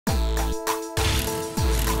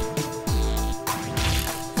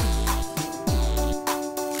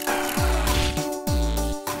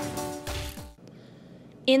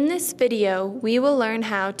In this video, we will learn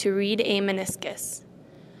how to read a meniscus.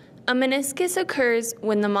 A meniscus occurs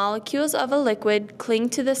when the molecules of a liquid cling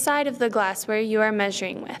to the side of the glassware you are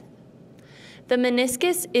measuring with. The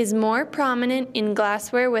meniscus is more prominent in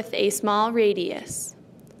glassware with a small radius.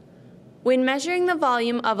 When measuring the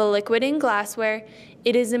volume of a liquid in glassware,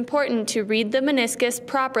 it is important to read the meniscus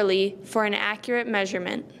properly for an accurate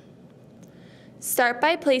measurement. Start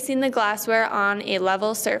by placing the glassware on a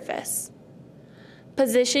level surface.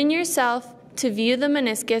 Position yourself to view the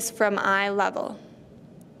meniscus from eye level.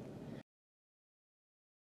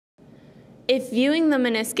 If viewing the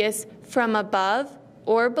meniscus from above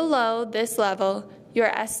or below this level, your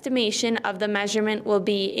estimation of the measurement will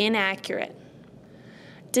be inaccurate.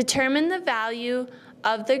 Determine the value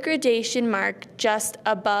of the gradation mark just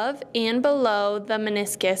above and below the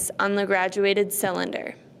meniscus on the graduated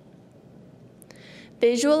cylinder.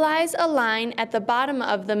 Visualize a line at the bottom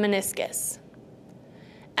of the meniscus.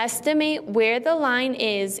 Estimate where the line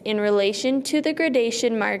is in relation to the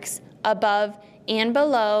gradation marks above and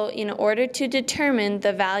below in order to determine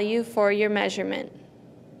the value for your measurement.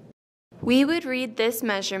 We would read this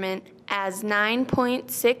measurement as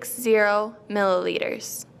 9.60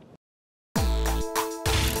 milliliters.